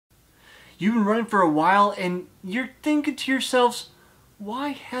You've been running for a while and you're thinking to yourselves, why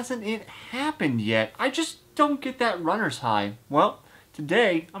hasn't it happened yet? I just don't get that runner's high. Well,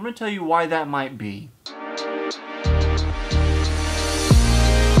 today I'm going to tell you why that might be.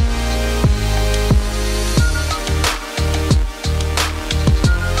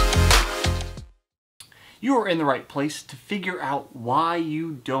 You are in the right place to figure out why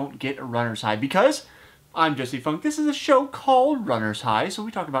you don't get a runner's high, because I'm Jesse Funk. This is a show called Runner's High, so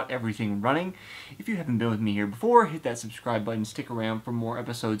we talk about everything running. If you haven't been with me here before, hit that subscribe button, stick around for more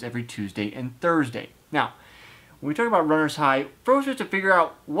episodes every Tuesday and Thursday. Now, when we talk about runner's high, first we have to figure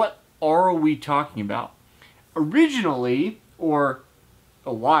out what are we talking about. Originally, or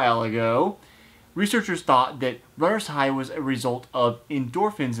a while ago, researchers thought that runner's high was a result of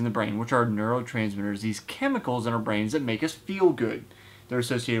endorphins in the brain, which are neurotransmitters, these chemicals in our brains that make us feel good. They're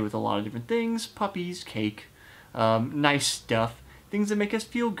associated with a lot of different things: puppies, cake, nice stuff, things that make us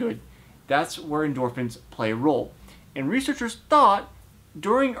feel good. That's where endorphins play a role. And researchers thought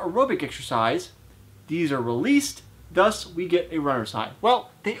during aerobic exercise, these are released, thus we get a runner's high.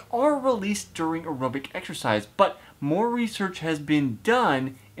 Well, they are released during aerobic exercise, but more research has been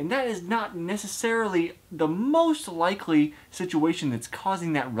done, and that is not necessarily the most likely situation that's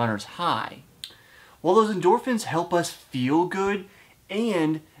causing that runner's high. Well, those endorphins help us feel good,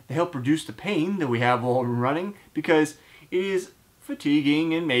 and they help reduce the pain that we have while we're running, because it is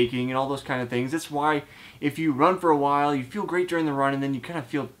fatiguing and making and all those kind of things. That's why if you run for a while, you feel great during the run, and then you kind of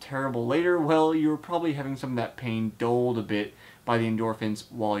feel terrible later, well, you're probably having some of that pain dulled a bit by the endorphins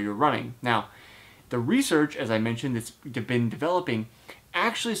while you're running. Now, the research, as I mentioned, that's been developing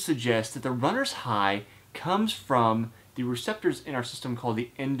actually suggests that the runner's high comes from the receptors in our system called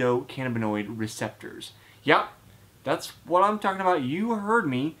the endocannabinoid receptors. Yep, that's what I'm talking about. You heard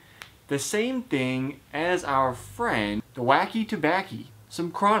me. The same thing as our friend, the wacky tobacco, some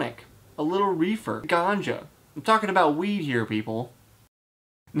chronic, a little reefer, ganja. I'm talking about weed here, people.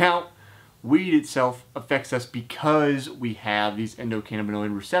 Now, weed itself affects us because we have these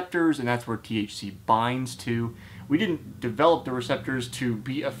endocannabinoid receptors, and that's where THC binds to. We didn't develop the receptors to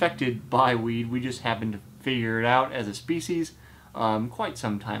be affected by weed. We just happened to figure it out as a species quite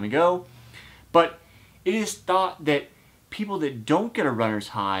some time ago. But it is thought that people that don't get a runner's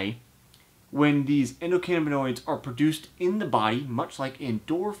high, when these endocannabinoids are produced in the body, much like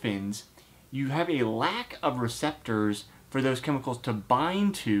endorphins, you have a lack of receptors for those chemicals to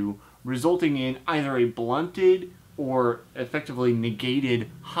bind to, resulting in either a blunted or effectively negated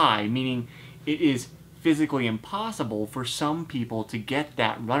high, meaning it is physically impossible for some people to get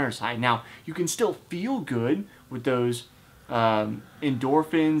that runner's high. Now, you can still feel good with those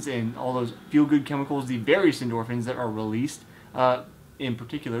endorphins and all those feel-good chemicals, the various endorphins that are released, in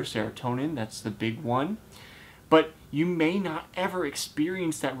particular serotonin, that's the big one. But you may not ever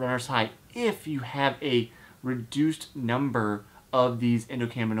experience that runner's high if you have a reduced number of these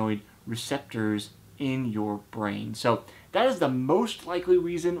endocannabinoid receptors in your brain. So that is the most likely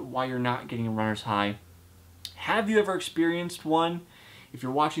reason why you're not getting a runner's high. Have you ever experienced one? If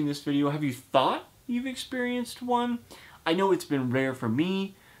you're watching this video, have you thought you've experienced one? I know it's been rare for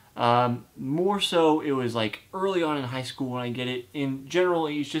me. More so it was like early on in high school when I get it. In general,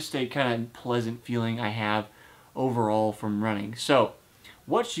 it's just a kind of pleasant feeling I have overall from running. So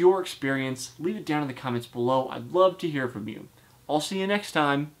what's your experience? Leave it down in the comments below. I'd love to hear from you. I'll see you next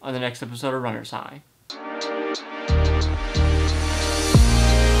time on the next episode of Runner's High.